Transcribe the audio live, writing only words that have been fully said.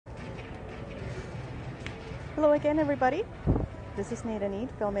Hello again, everybody. This is NeydaEnid,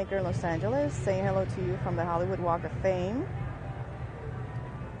 filmmaker in Los Angeles, saying hello to you from the Hollywood Walk of Fame.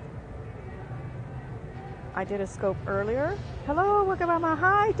 I did a scope earlier. Hello, Wakamama.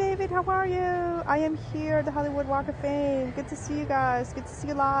 Hi, David. How are you? I am here at the Hollywood Walk of Fame. Good to see you guys. Good to see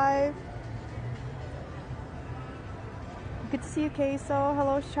you live. Good to see you, Queso.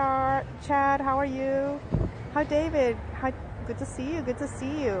 Hello, Chad. How are you? Hi, David. Hi. Good to see you. Good to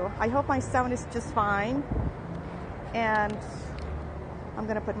see you. I hope my sound is just fine. And I'm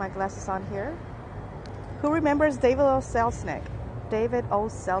gonna put my glasses on here. Who remembers David O. Selznick? David O.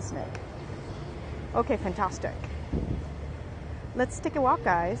 Selznick. Okay, fantastic. Let's take a walk,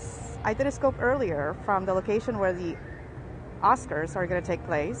 guys. I did a scope earlier from the location where the Oscars are gonna take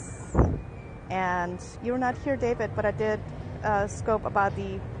place. And you were not here, David, but I did a scope about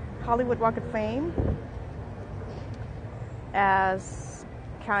the Hollywood Walk of Fame as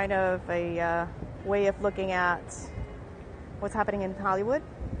kind of a way of looking at what's happening in Hollywood.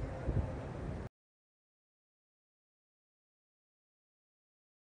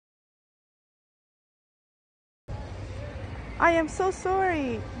 I am so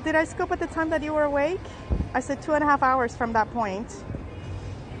sorry. Did I scope at the time that you were awake? I said 2.5 hours from that point.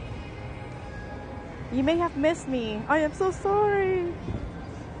 You may have missed me. I am so sorry.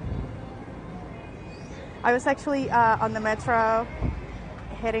 I was actually on the metro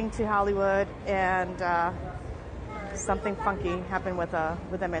heading to Hollywood, and something funky happened with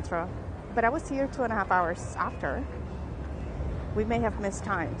the metro. But I was here 2.5 hours after. We may have missed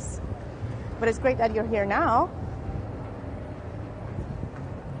times, but it's great that you're here now.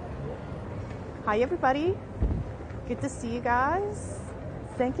 Hi, everybody. Good to see you guys.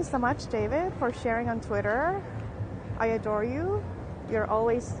 Thank you so much, David, for sharing on Twitter. I adore you. You're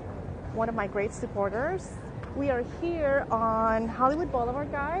always one of my great supporters. We are here on Hollywood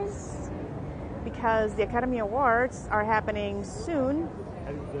Boulevard, guys, because the Academy Awards are happening soon.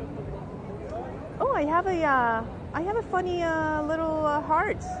 Oh, I have a funny little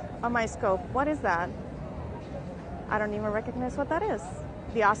heart on my scope. What is that? I don't even recognize what that is.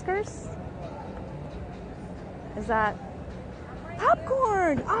 The Oscars? Is that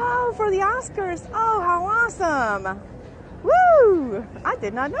popcorn? Oh, for the Oscars. Oh, how awesome. Woo! I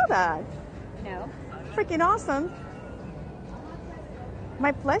did not know that. No. Freaking awesome.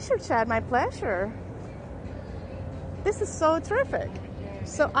 My pleasure, Chad. My pleasure. This is so terrific.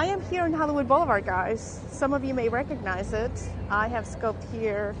 So I am here in Hollywood Boulevard, guys. Some of you may recognize it. I have scoped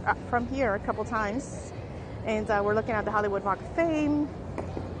here from here a couple times, and we're looking at the Hollywood Walk of Fame,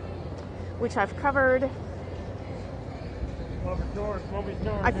 which I've covered.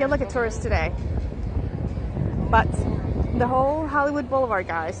 I feel like a tourist today, but the whole Hollywood Boulevard,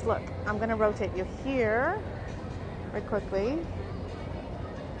 guys. Look, I'm gonna rotate you here very quickly.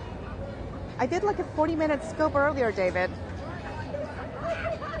 I did like a 40-minute scope earlier, David,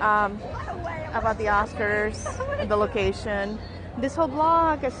 about the Oscars and the location. This whole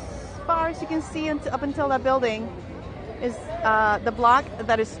block, as far as you can see up until that building, is the block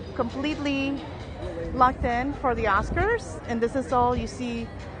that is completely locked in for the Oscars. And this is all you see,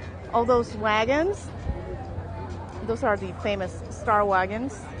 all those wagons. Those are the famous star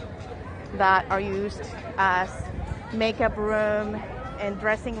wagons that are used as makeup room and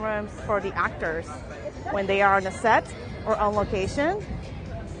dressing rooms for the actors when they are on a set or on location.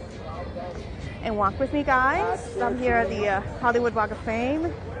 And walk with me, guys. I'm here at the Hollywood Walk of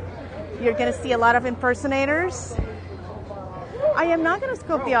Fame. You're gonna see a lot of impersonators. I am not gonna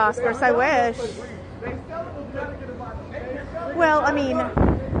scope the Oscars, I wish. Well, I mean,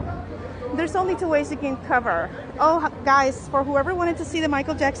 there's only 2 ways you can cover. Oh, guys, for whoever wanted to see the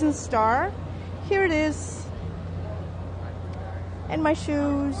Michael Jackson star, here it is. And my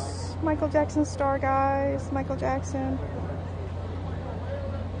shoes. Michael Jackson star, guys. Michael Jackson.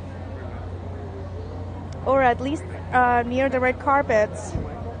 Or at least near the red carpet,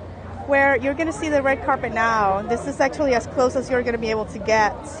 where you're going to see the red carpet now. This is actually as close as you're going to be able to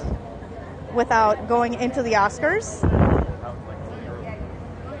get without going into the Oscars.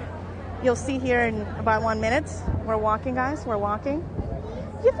 You'll see here in about 1 minute. We're walking, guys. We're walking.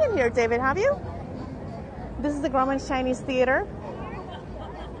 You've been here, David, have you? This is the Grauman's Chinese Theater.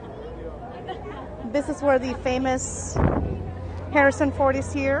 This is where the famous Harrison Ford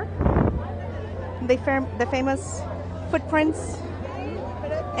is here. The famous footprints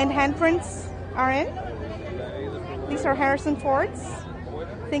and handprints are in. These are Harrison Ford's.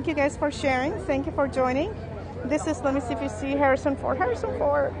 Thank you guys for sharing. Thank you for joining. This is, let me see if you see Harrison Ford. Harrison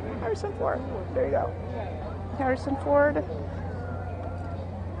Ford. Harrison Ford. There you go. Harrison Ford.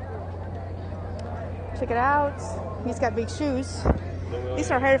 Check it out. He's got big shoes.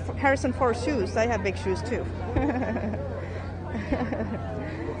 These are Harrison Ford shoes. I have big shoes too.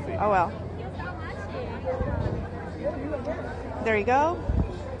 Oh well. There you go.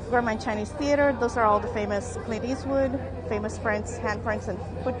 Grauman Chinese Theater. Those are all the famous Clint Eastwood, famous prints, handprints, and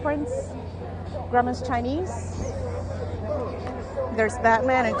footprints. Grauman's Chinese. There's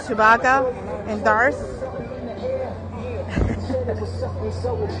Batman and Chewbacca and Darth.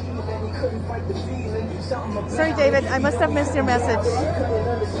 Sorry, David, I must have missed your message.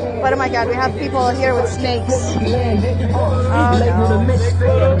 But oh my God, we have people here with snakes. Oh no.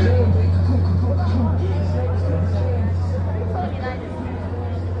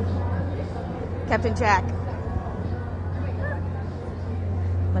 Captain Jack.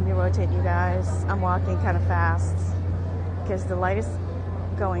 Let me rotate you guys. I'm walking kind of fast because the light is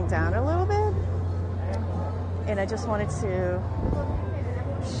going down a little bit. And I just wanted to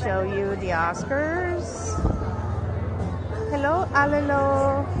show you the Oscars. Hello,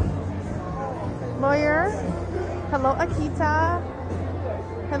 Alelo. Lawyer. Hello, Akita.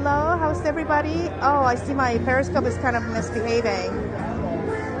 Hello, how's everybody? Oh, I see my Periscope is kind of misbehaving.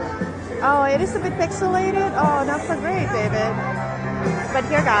 Oh, it is a bit pixelated? Oh, not so great, David. But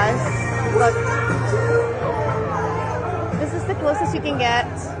here, guys, look. This is the closest you can get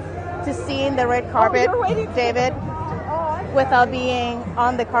to seeing the red carpet, David, without being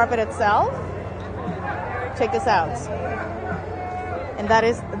on the carpet itself. Check this out. And that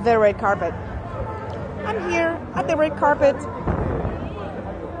is the red carpet. I'm here at the red carpet.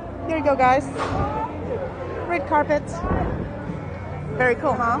 Here you go, guys. Red carpet. Very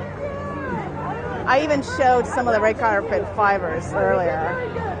cool, huh? I even showed some of the red carpet fibers earlier.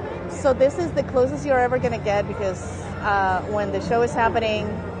 So this is the closest you're ever going to get because when the show is happening,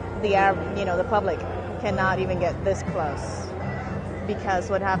 the public cannot even get this close. Because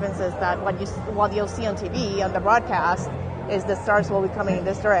what happens is that what you'll see on TV, on the broadcast, is the stars will be coming in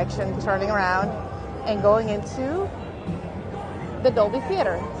this direction, turning around, and going into the Dolby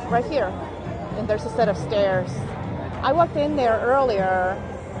Theater, right here. And there's a set of stairs. I walked in there earlier,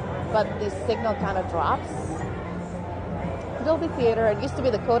 but the signal kind of drops. Dolby Theater, it used to be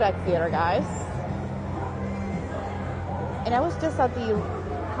the Kodak Theater, guys. And I was just at the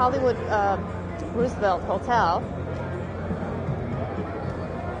Hollywood Roosevelt Hotel,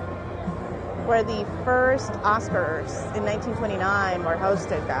 where the first Oscars in 1929 were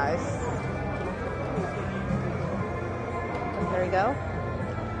hosted, guys. There you go.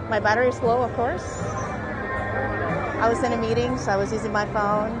 My battery is low, of course. I was in a meeting, so I was using my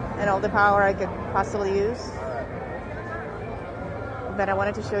phone and all the power I could possibly use. But I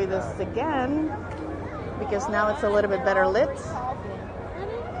wanted to show you this again because now it's a little bit better lit.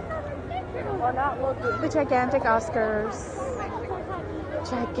 The gigantic Oscars.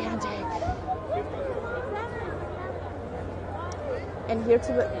 Gigantic. And here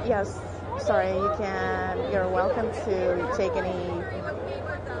to, yes, sorry, you're welcome to take any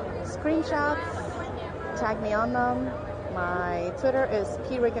screenshots. Tag me on them. My Twitter is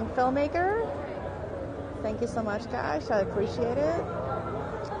PRican Filmmaker. Thank you so much, guys. I appreciate it.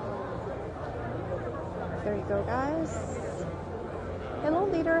 There you go, guys. Hello,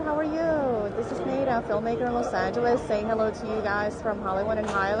 leader. How are you? This is Neyda, filmmaker in Los Angeles, saying hello to you guys from Hollywood and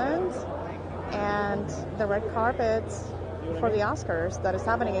Highland. And the red carpet for the Oscars that is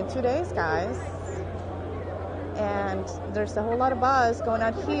happening in 2 days, guys. And there's a whole lot of buzz going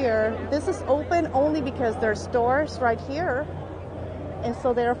on here. This is open only because there's stores right here. And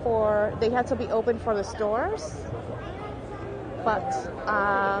so therefore, they had to be open for the stores. But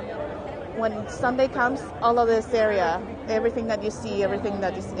when Sunday comes, all of this area, everything that you see will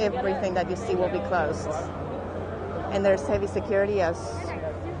be closed. And there's heavy security, as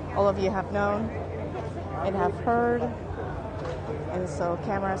all of you have known and have heard. And so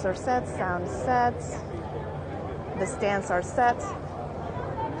cameras are set, sound is set. The stands are set.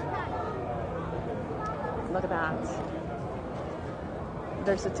 Look at that.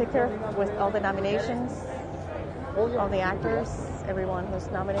 There's a ticker with all the nominations, all the actors, everyone who's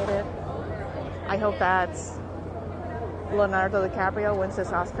nominated. I hope that Leonardo DiCaprio wins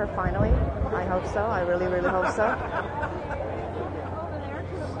his Oscar finally. I hope so. I really, really hope so.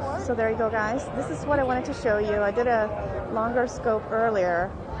 So there you go, guys. This is what I wanted to show you. I did a longer scope earlier,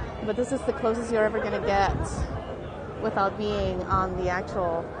 but this is the closest you're ever going to get without being on the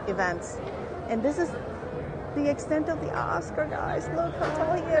actual event. And this is the extent of the Oscar, guys. Look how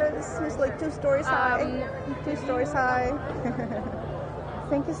tall he is. He's like 2 stories high. 2 stories high.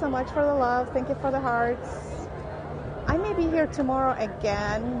 Thank you so much for the love. Thank you for the hearts. I may be here tomorrow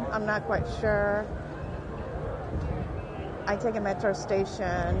again. I'm not quite sure. I take a metro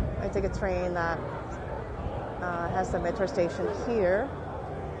station. I take a train that has a metro station here.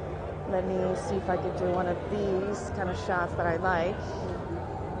 Let me see if I could do one of these kind of shots that I like.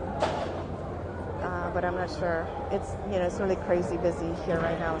 But I'm not sure. It's, you know, it's really crazy busy here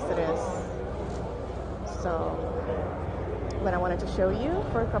right now as it is. So, but I wanted to show you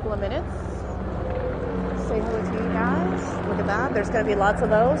for a couple of minutes. Say hello to you guys. Look at that. There's going to be lots of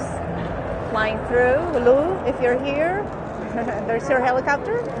those flying through. Hello, if you're here. There's your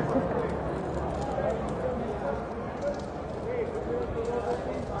helicopter.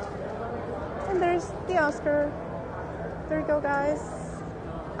 And there's the Oscar. There you go, guys.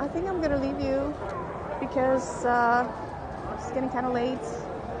 I think I'm going to leave you because it's getting kind of late.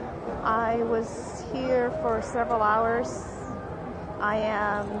 I was here for several hours. I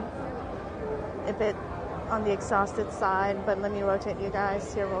am a bit on the exhausted side, but let me rotate you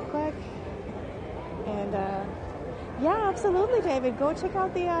guys here real quick. And yeah, absolutely, David. Go check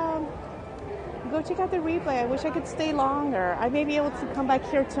out the replay. I wish I could stay longer. I may be able to come back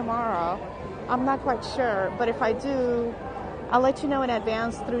here tomorrow. I'm not quite sure, but if I do, I'll let you know in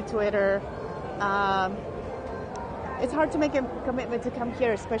advance through Twitter. It's hard to make a commitment to come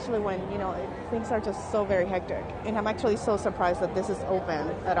here, especially when, you know, things are just so very hectic. And I'm actually so surprised that this is open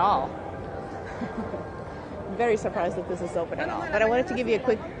at all. Very surprised that this is open at all. But I wanted to give you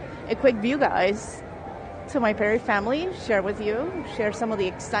a quick view, guys, to my Perry family, share with you, share some of the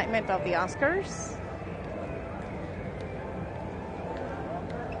excitement of the Oscars.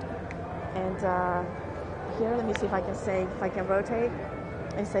 And here, let me see if I can rotate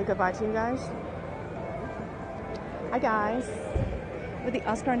and say goodbye to you guys. Hi guys, with the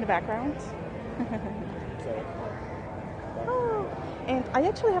Oscar in the background. Oh, and I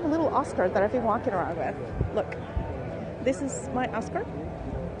actually have a little Oscar that I've been walking around with. Look, this is my Oscar,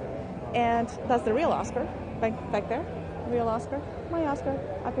 and that's the real Oscar back there. Real Oscar, my Oscar.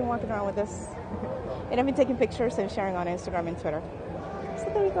 I've been walking around with this, and I've been taking pictures and sharing on Instagram and Twitter. So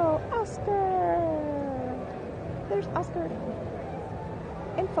there you go, Oscar. There's Oscar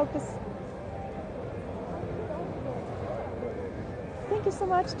in focus. Thank you so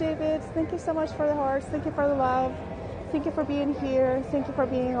much, David. Thank you so much for the hearts. Thank you for the love. Thank you for being here. Thank you for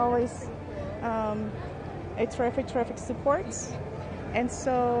being always a terrific support. And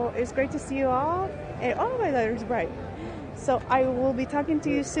so it's great to see you all. And, oh, my letter's bright. So I will be talking to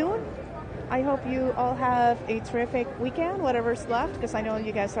you soon. I hope you all have a terrific weekend, whatever's left, because I know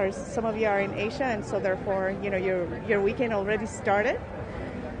you guys are, some of you are in Asia, and so therefore, you know, your weekend already started.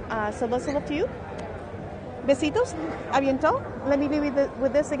 So lots of love to you. Besitos, aviento. Let me leave you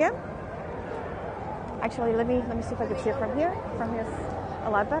with this again. Actually, let me see if I can see it from here. From here, a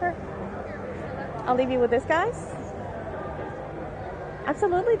lot better. I'll leave you with this, guys.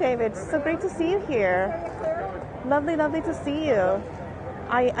 Absolutely, David. So great to see you here. Lovely to see you.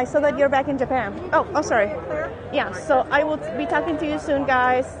 I saw that you're back in Japan. Oh, sorry. Yeah, so I will be talking to you soon,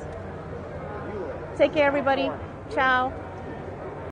 guys. Take care, everybody. Ciao.